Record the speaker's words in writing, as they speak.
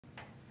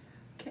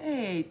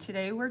Okay,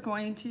 today we're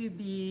going to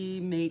be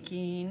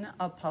making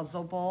a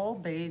puzzle bowl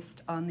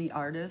based on the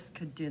artist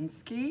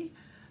Kandinsky,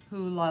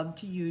 who loved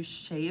to use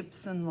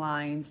shapes and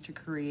lines to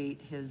create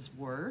his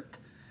work.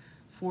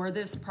 For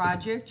this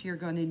project, you're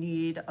going to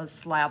need a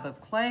slab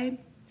of clay.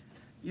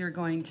 You're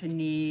going to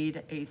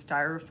need a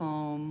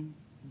styrofoam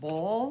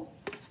bowl,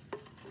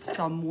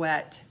 some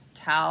wet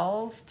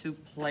towels to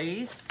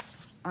place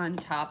on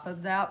top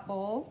of that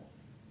bowl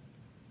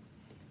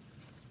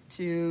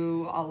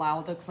to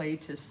allow the clay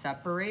to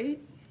separate.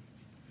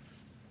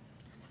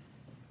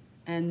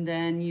 And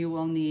then you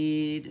will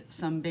need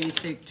some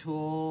basic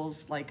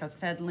tools like a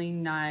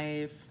fettling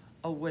knife,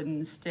 a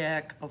wooden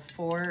stick, a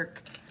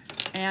fork,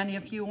 and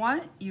if you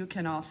want, you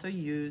can also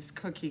use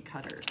cookie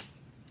cutters.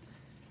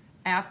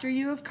 After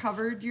you have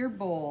covered your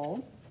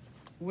bowl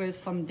with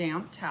some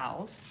damp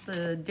towels,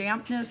 the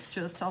dampness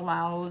just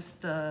allows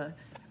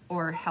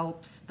or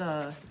helps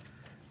the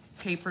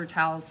paper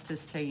towels to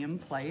stay in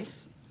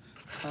place.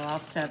 So I'll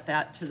set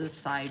that to the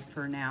side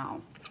for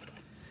now.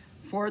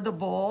 For the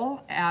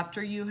bowl,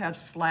 after you have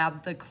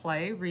slabbed the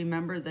clay,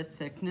 remember the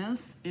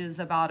thickness is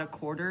about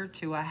 1/4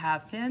 to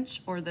 1/2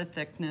 inch, or the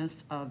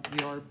thickness of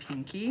your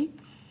pinky.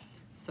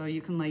 So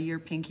you can lay your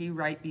pinky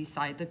right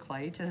beside the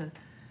clay to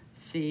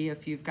see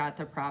if you've got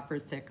the proper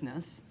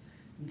thickness.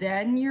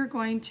 Then you're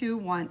going to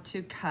want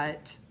to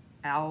cut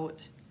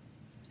out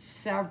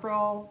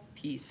several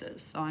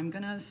pieces. So I'm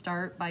gonna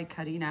start by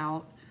cutting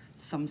out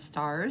some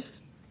stars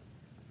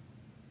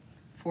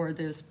for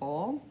this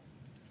bowl.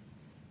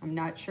 I'm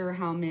not sure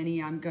how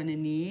many I'm gonna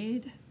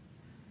need.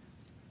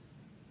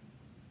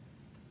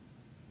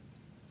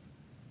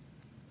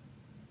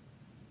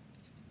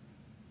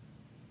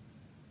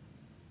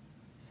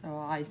 So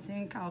I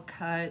think I'll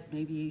cut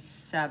maybe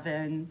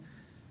 7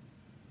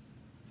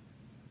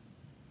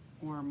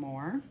 or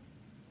more.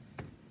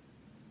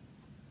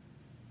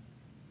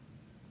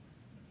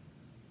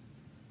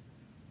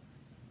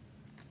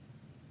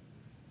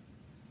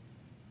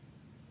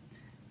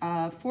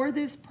 For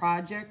this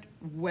project,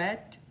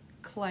 wet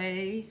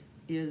clay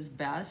is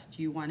best.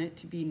 You want it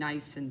to be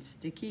nice and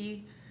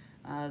sticky.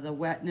 The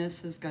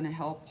wetness is going to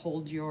help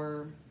hold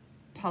your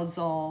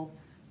puzzle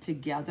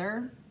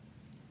together.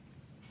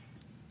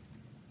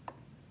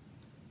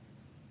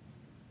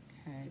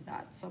 Okay,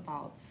 that's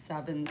about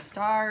 7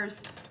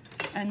 stars.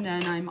 And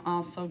then I'm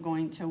also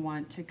going to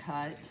want to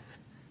cut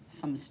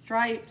some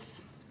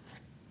stripes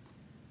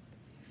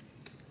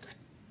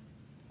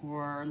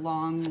or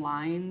long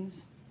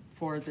lines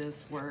for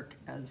this work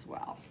as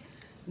well.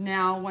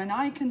 Now, when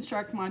I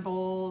construct my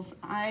bowls,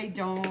 I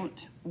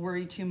don't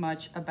worry too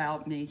much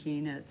about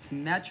making it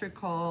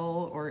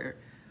symmetrical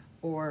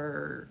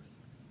or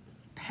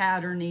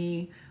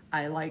patterny.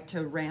 I like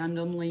to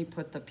randomly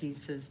put the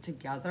pieces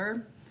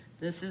together.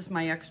 This is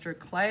my extra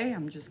clay.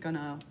 I'm just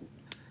gonna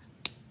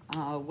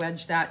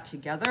wedge that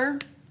together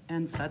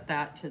and set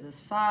that to the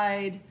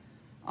side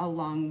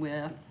along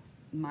with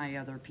my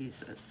other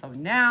pieces. So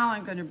now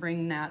I'm gonna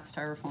bring that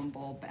styrofoam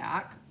bowl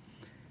back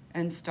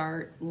and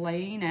start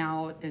laying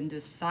out and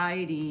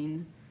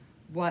deciding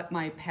what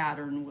my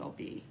pattern will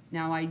be.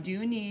 Now I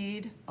do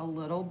need a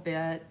little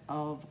bit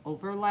of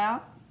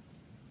overlap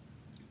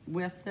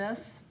with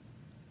this.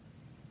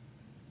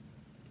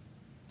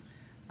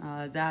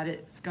 That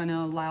it's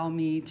gonna allow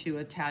me to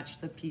attach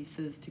the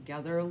pieces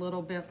together a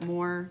little bit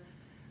more.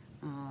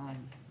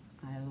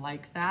 I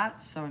like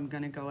that, so I'm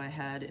gonna go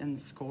ahead and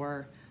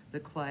score the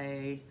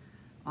clay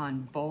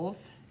on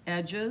both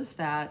edges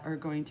that are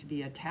going to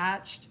be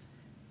attached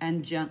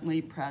and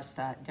gently press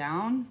that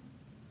down,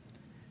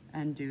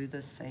 and do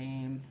the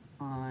same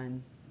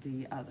on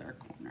the other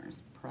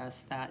corners.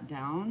 Press that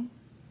down.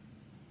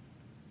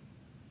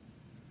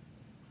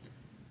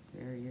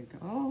 There you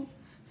go.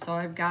 So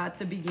I've got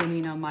the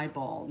beginning of my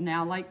bowl.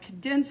 Now, like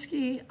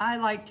Kandinsky, I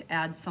like to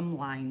add some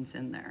lines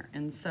in there.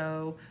 And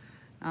so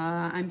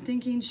I'm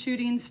thinking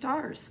shooting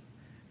stars.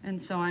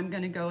 And so I'm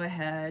gonna go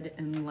ahead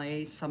and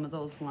lay some of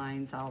those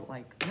lines out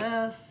like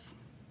this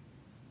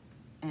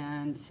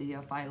and see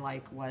if I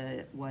like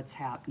what's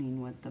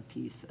happening with the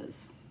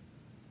pieces.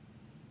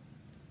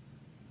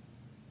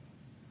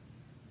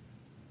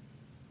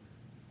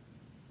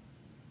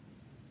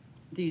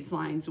 These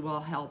lines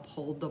will help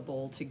hold the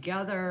bowl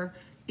together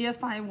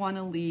if I want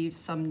to leave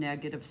some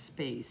negative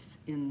space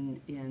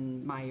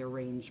in my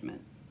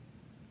arrangement.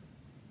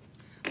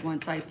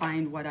 Once I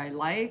find what I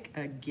like,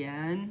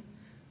 again,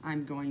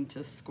 I'm going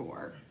to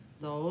score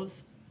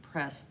those,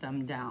 press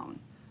them down.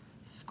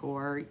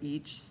 Score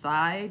each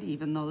side,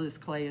 even though this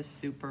clay is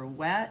super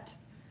wet,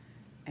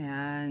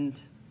 and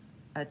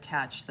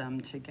attach them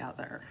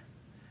together.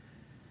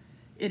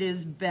 It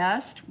is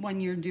best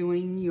when you're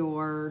doing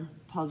your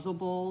puzzle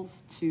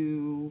bowls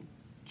to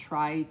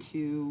try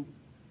to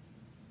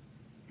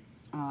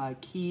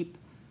keep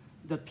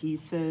the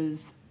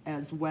pieces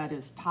as wet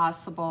as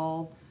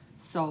possible.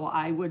 So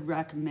I would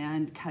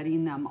recommend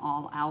cutting them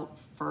all out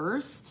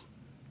first,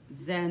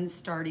 then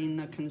starting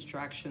the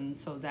construction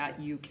so that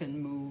you can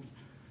move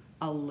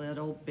a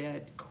little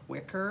bit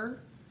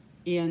quicker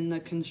in the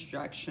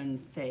construction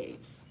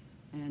phase.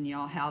 and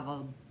you'll have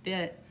a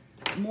bit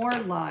more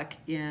luck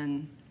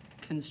in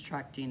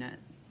constructing it.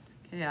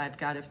 Okay, I've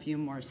got a few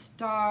more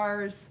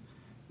stars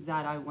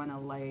that I want to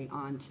lay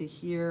onto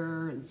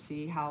here and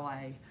see how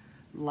I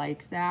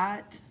like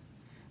that.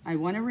 I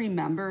want to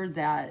remember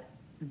that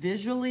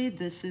visually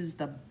this is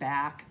the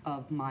back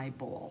of my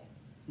bowl.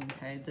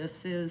 Okay,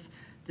 this is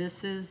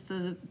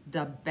the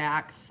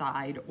back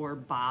side or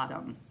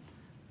bottom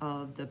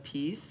of the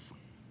piece.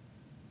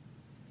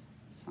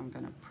 So I'm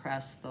going to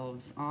press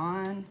those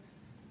on,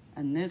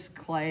 and this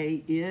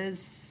clay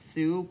is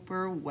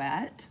super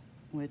wet,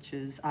 which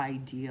is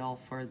ideal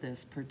for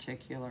this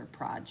particular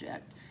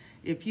project.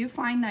 If you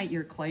find that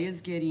your clay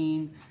is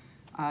getting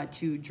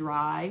too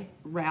dry,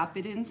 wrap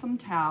it in some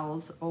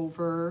towels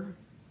over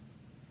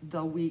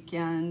the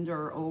weekend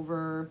or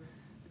over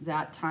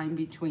that time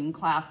between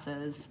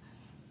classes,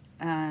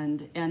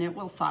 and it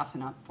will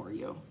soften up for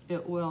you.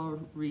 It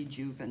will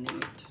rejuvenate.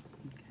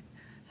 Okay.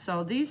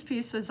 So these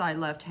pieces I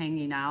left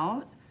hanging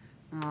out.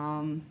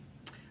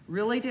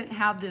 Really didn't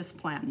have this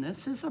plan.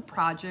 This is a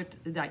project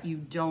that you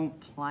don't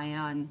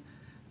plan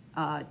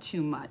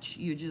too much.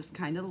 You just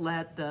kind of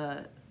let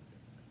the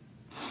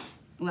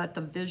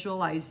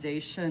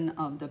visualization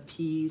of the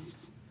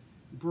piece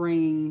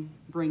bring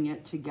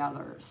it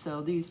together.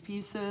 So these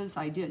pieces,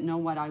 I didn't know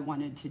what I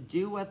wanted to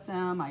do with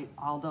them,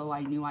 although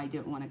I knew I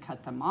didn't want to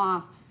cut them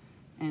off.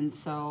 And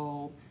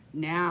so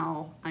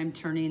now I'm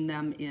turning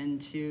them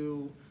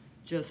into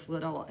just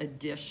little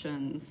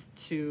additions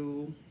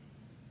to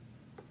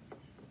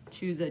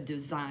the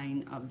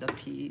design of the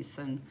piece,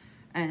 and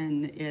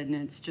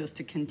it's just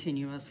a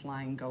continuous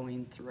line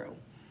going through.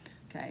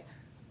 Okay,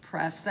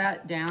 press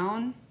that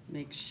down,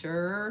 make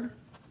sure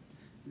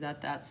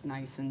that that's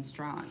nice and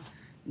strong.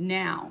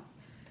 Now,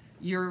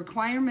 your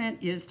requirement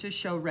is to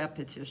show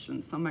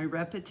repetition. So my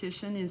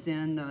repetition is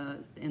in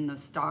the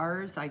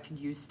stars. I could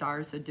use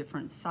stars of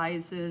different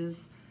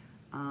sizes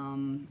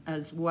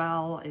as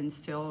well and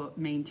still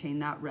maintain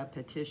that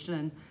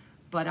repetition.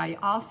 But I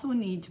also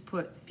need to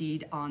put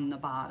feet on the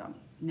bottom.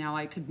 Now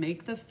I could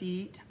make the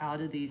feet out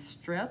of these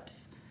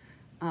strips.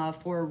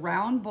 For a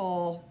round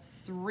bowl,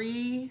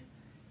 3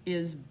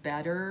 is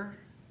better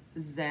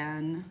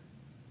than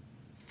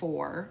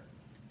 4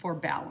 for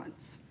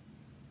balance.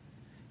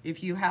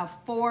 If you have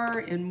 4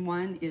 and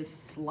 1 is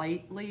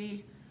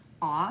slightly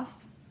off,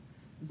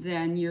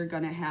 then you're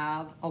gonna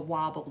have a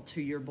wobble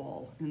to your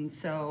bowl. And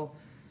so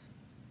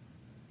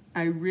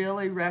I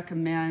really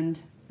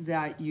recommend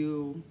that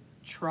you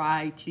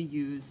try to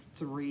use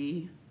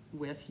 3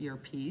 with your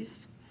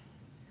piece.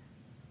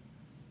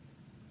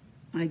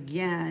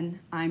 Again,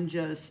 I'm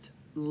just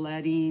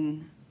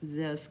letting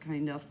this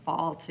kind of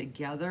fall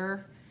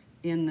together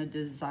in the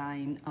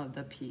design of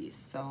the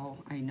piece.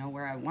 So I know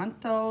where I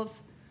want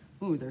those.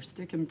 Ooh, they're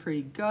sticking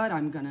pretty good.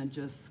 I'm gonna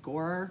just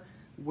score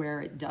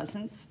where it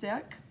doesn't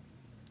stick.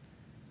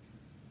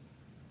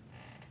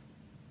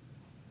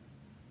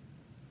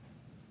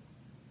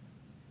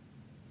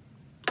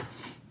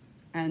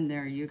 And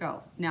there you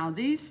go. Now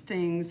these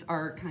things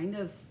are kind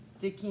of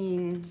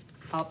sticking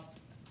up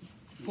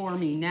for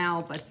me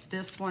now, but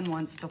this one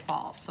wants to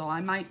fall. So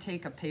I might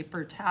take a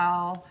paper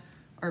towel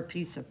or a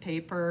piece of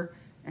paper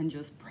and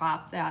just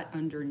prop that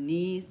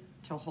underneath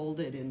to hold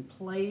it in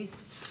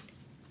place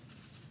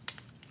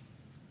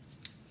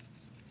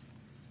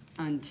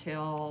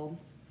until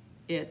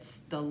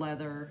it's the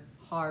leather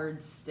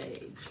hard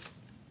stage.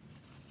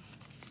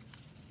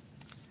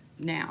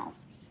 Now,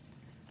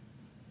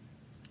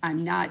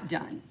 I'm not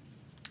done.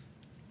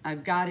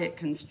 I've got it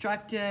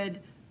constructed.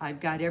 I've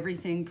got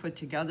everything put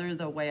together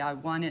the way I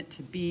want it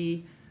to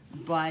be,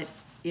 but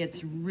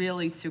it's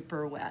really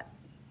super wet.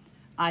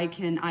 I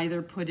can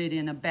either put it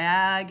in a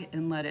bag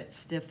and let it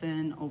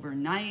stiffen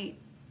overnight,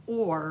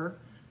 or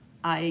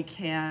I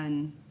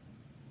can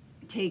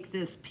take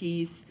this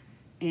piece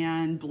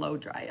and blow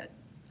dry it.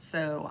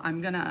 So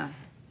I'm gonna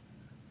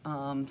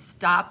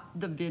stop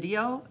the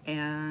video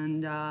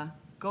and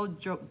go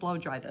blow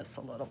dry this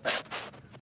a little bit.